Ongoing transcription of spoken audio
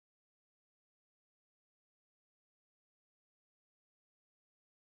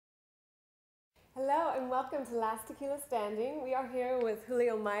Hello and welcome to Last Tequila Standing. We are here with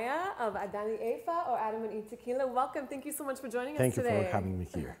Julio Maya of Adan y Eva or Adam and Eve Tequila. Welcome. Thank you so much for joining us today. Thank you for having me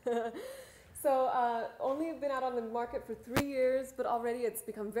here. So only been out on the market for 3 years, but already it's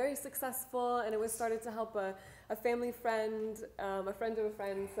become very successful, and it was started to help a family friend, a friend of a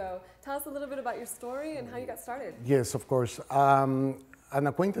friend. So tell us a little bit about your story and how you got started. Yes, of course. An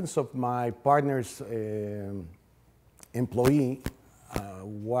acquaintance of my partner's employee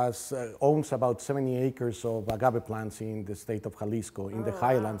owns about 70 acres of agave plants in the state of Jalisco, in the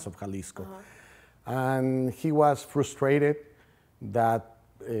highlands of Jalisco. And he was frustrated that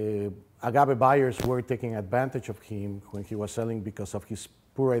agave buyers were taking advantage of him when he was selling because of his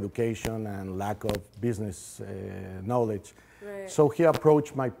poor education and lack of business knowledge. Right. So he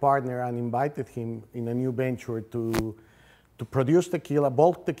approached my partner and invited him in a new venture to produce tequila,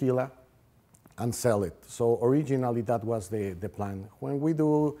 bulk tequila, and sell it. So originally that was the plan. When we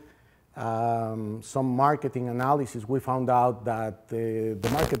do some marketing analysis, we found out that the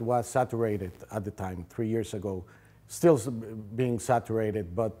market was saturated at the time, 3 years ago, still being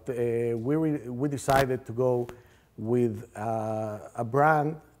saturated, but we decided to go with a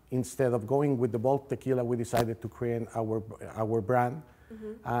brand. Instead of going with the bulk tequila, we decided to create our brand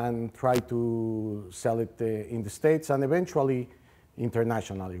and try to sell it in the States, and eventually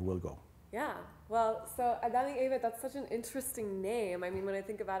internationally we'll go. Yeah, well, so Adan y Eva, that's such an interesting name. I mean, when I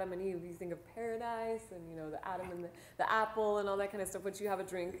think of Adam and Eve, you think of paradise and, you know, the Adam and the apple and all that kind of stuff, which you have a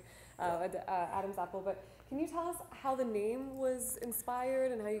drink, Adam's apple. But can you tell us how the name was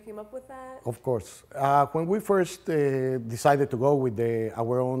inspired and how you came up with that? Of course. When we first decided to go with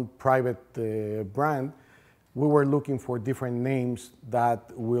our own private brand, we were looking for different names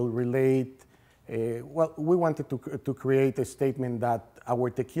that will relate. Well, we wanted to create a statement that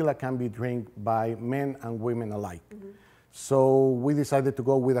our tequila can be drank by men and women alike. So we decided to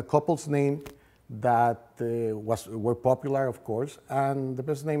go with a couple's name that were popular, of course, and the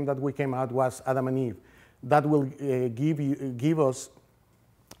best name that we came out was Adam and Eve. That will give us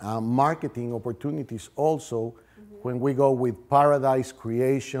marketing opportunities also when we go with paradise,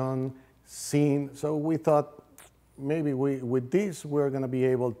 creation, scene. So we thought maybe with this we're going to be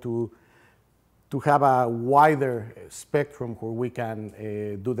able to have a wider spectrum where we can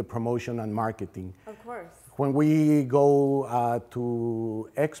do the promotion and marketing. Of course. When we go to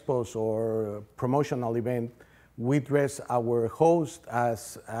expos or promotional event, we dress our host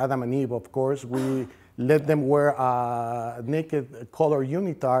as Adam and Eve, of course. We let them wear a naked color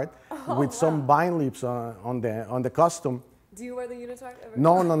unitard with some vine leaves on the costume. Do you wear the unitard?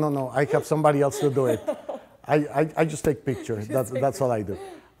 No. I have somebody else to do it. I just take pictures. That's all I do.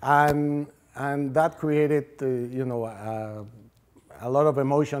 And that created, you know, a lot of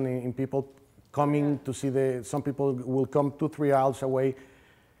emotion in people coming to see some people will come 2-3 hours away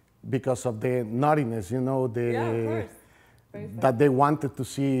because of the naughtiness, you know, of course. that they wanted to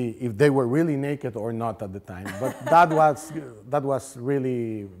see if they were really naked or not at the time. But that was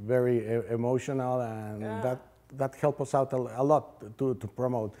really very emotional, and that helped us out a lot to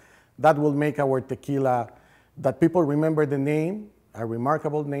promote. That will make our tequila, that people remember the name, a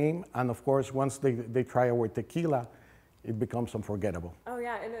remarkable name, and of course, once they try our tequila, it becomes unforgettable. Oh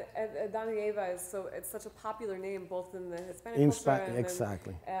yeah, and Adan y Eva it's such a popular name both in the Hispanic culture and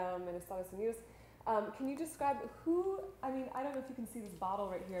exactly. In Estados Unidos. Can you describe I mean, I don't know if you can see this bottle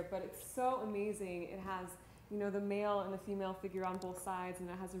right here, but it's so amazing. It has, you know, the male and the female figure on both sides, and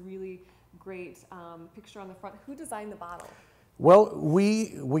it has a really great picture on the front. Who designed the bottle? Well,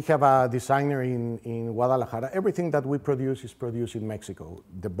 we have a designer in Guadalajara. Everything that we produce is produced in Mexico.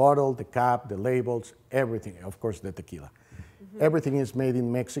 The bottle, the cap, the labels, everything. Of course, the tequila. Everything is made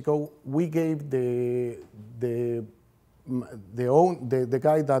in Mexico. We gave the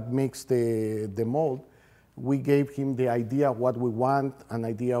guy that makes the mold, we gave him the idea of what we want, an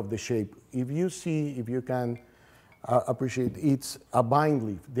idea of the shape. If you can appreciate, it's a vine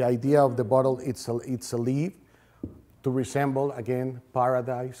leaf. The idea of the bottle, it's a leaf to resemble, again,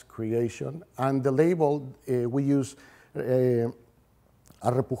 paradise, creation. And the label, we use a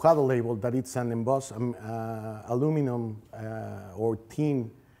repujado label that it's an embossed aluminum or tin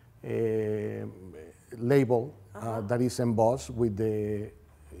label that is embossed with the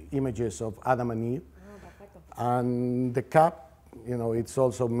images of Adam and Eve. And the cap, you know, it's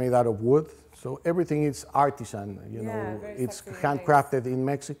also made out of wood. So everything is artisan, you know. It's handcrafted in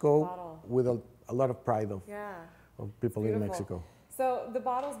Mexico with a lot of pride of people in Mexico. So the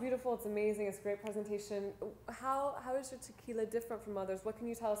bottle's beautiful, it's amazing, it's a great presentation. How is your tequila different from others? What can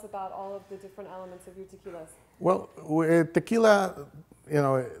you tell us about all of the different elements of your tequilas? Well, tequila you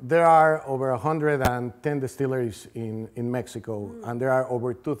know, there are over 110 distilleries in Mexico, and there are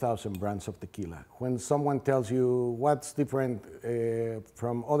over 2,000 brands of tequila. When someone tells you what's different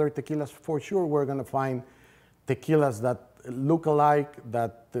from other tequilas, for sure we're going to find tequilas that look alike,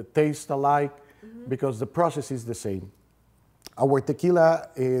 that taste alike, because the process is the same. Our tequila,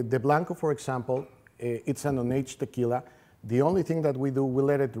 De Blanco, for example, it's an unaged tequila. The only thing that we do, we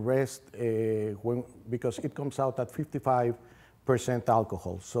let it rest because it comes out at 55%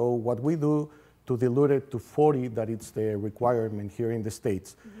 alcohol. So what we do to dilute it to 40, that it's the requirement here in the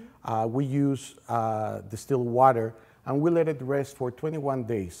States, we use distilled water, and we let it rest for 21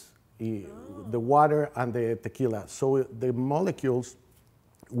 days, the water and the tequila. So the molecules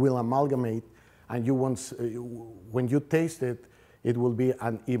will amalgamate, and you won't, when you taste it, it will be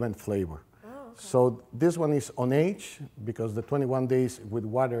an even flavor. So this one is unaged because the 21 days with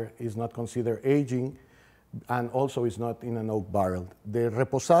water is not considered aging, and also is not in an oak barrel. The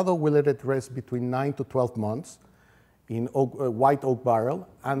reposado will let it rest between 9 to 12 months in white oak barrel,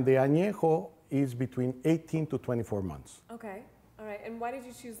 and the añejo is between 18 to 24 months. Okay, all right. And why did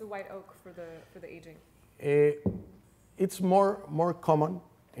you choose the white oak for the aging? It's more common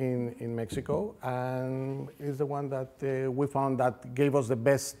in Mexico, and is the one that we found that gave us the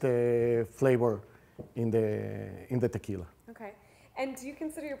best flavor in the tequila. Okay, and do you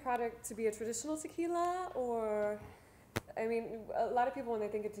consider your product to be a traditional tequila, or, I mean, a lot of people when they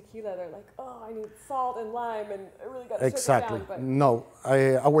think of tequila, they're like, oh, I need salt and lime, and I really got to Exactly. choke it down. But No,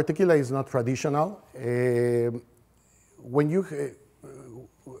 our tequila is not traditional. When you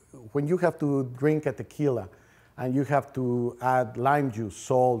have to drink a tequila, and you have to add lime juice,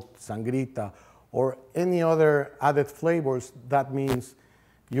 salt, sangrita, or any other added flavors, that means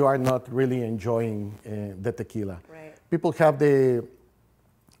you are not really enjoying the tequila. Right. People have the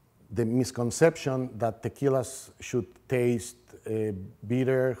misconception that tequilas should taste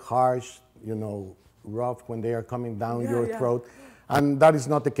bitter, harsh, you know, rough when they are coming down your throat. And that is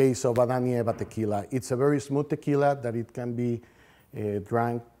not the case of Adan y Eva tequila. It's a very smooth tequila that it can be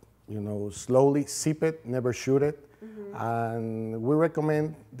drank, you know, slowly, sip it, never shoot it. And we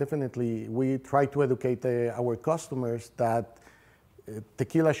recommend, definitely, we try to educate our customers that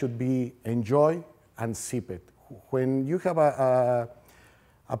tequila should be enjoy and sip it. When you have a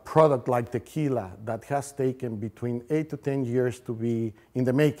product like tequila that has taken between 8 to 10 years to be in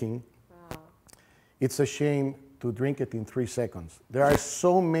the making, it's a shame to drink it in 3 seconds. There are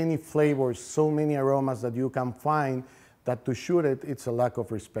so many flavors, so many aromas that you can find that to shoot it, it's a lack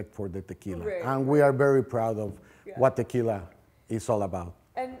of respect for the tequila. Right. And we are very proud of what tequila is all about.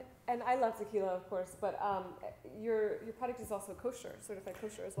 And I love tequila, of course, but your product is also kosher, certified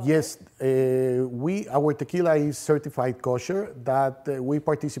kosher as well. Yes, right? Our tequila is certified kosher, that we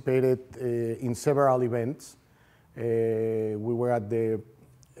participated in several events. We were at the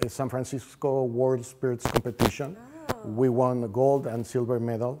San Francisco World Spirits Competition. We won a gold and silver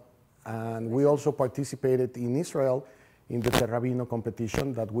medal. And we also participated in Israel in the Terravino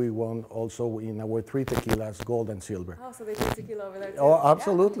competition that we won also in our 3 tequilas, gold and silver. Oh, so they drink tequila over there too? Oh,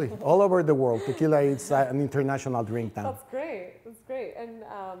 absolutely. Yeah. All over the world. Tequila is an international drink now. That's great. That's great. And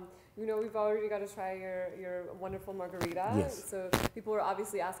you know, we've already got to try your wonderful margarita. Yes. So people are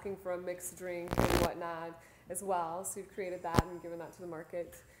obviously asking for a mixed drink and whatnot as well. So you've created that and given that to the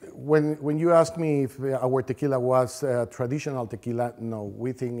market. When you ask me if our tequila was traditional tequila, no,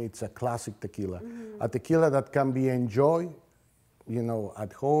 we think it's a classic tequila. A tequila that can be enjoyed, you know,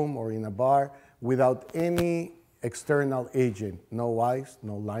 at home or in a bar without any external agent. No ice,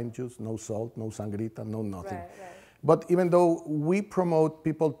 no lime juice, no salt, no sangrita, no nothing. Right, right. But even though we promote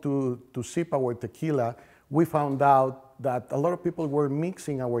people to sip our tequila, we found out that a lot of people were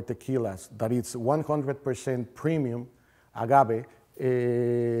mixing our tequilas, that it's 100% premium agave,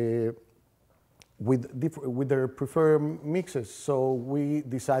 with their preferred mixes. So we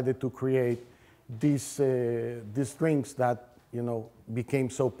decided to create these drinks that, you know,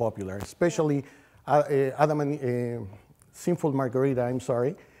 became so popular, especially Sinful Margarita, I'm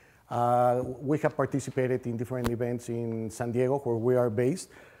sorry. We have participated in different events in San Diego, where we are based.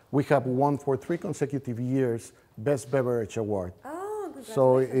 We have won for 3 consecutive years Best Beverage Award. Oh,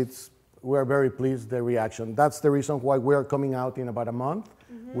 so we're very pleased the reaction. That's the reason why we are coming out in about a month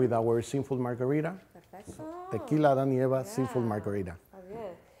with our Sinful Margarita. Perfecto. Tequila Adan y Eva Sinful Margarita. Oh,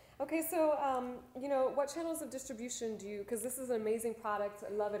 yeah. Okay, so you know, what channels of distribution do you? Because this is an amazing product.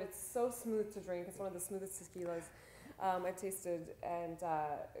 I love it. It's so smooth to drink. It's one of the smoothest tequilas I've tasted. And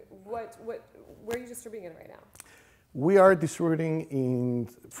where are you distributing it right now? We are distributing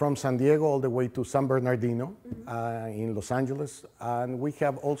from San Diego all the way to San Bernardino in Los Angeles, and we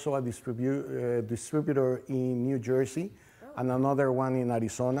have also a distributor in New Jersey, and another one in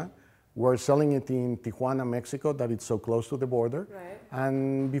Arizona. We're selling it in Tijuana, Mexico, that it's so close to the border. Right.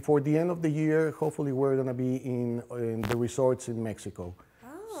 And before the end of the year, hopefully we're going to be in the resorts in Mexico. Oh,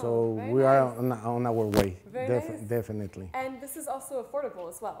 So very we are nice. on our way. Very nice. Definitely. And this is also affordable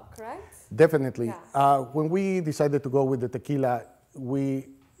as well, correct? Definitely. Yeah. When we decided to go with the tequila, we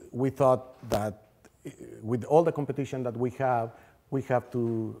thought that with all the competition that we have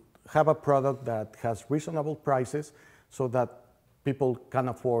to have a product that has reasonable prices so that people can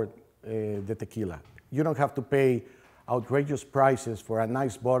afford the tequila. You don't have to pay outrageous prices for a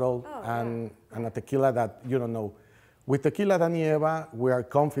nice bottle and a tequila that you don't know. With Tequila Adan y Eva, we are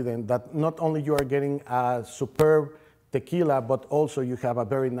confident that not only you are getting a superb tequila, but also you have a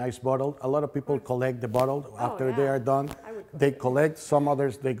very nice bottle. A lot of people collect the bottle after they are done. They collect, some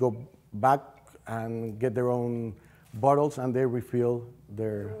others, they go back and get their own bottles and they refill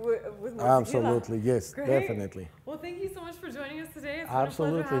their... With more absolutely, tequila. yes, Great. Definitely. Well, thank you so much for joining us today. It's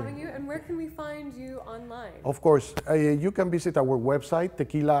Absolutely. been a pleasure having you. And where can we find you online? Of course, you can visit our website,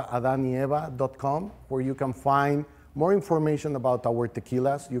 tequilaadanyeva.com, where you can find more information about our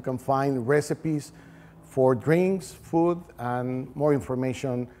tequilas. You can find recipes for drinks, food, and more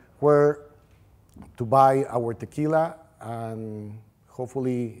information where to buy our tequila, and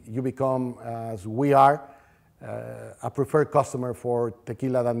hopefully you become, as we are, a preferred customer for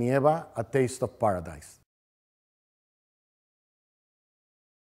Tequila Adan y Eva, a taste of paradise.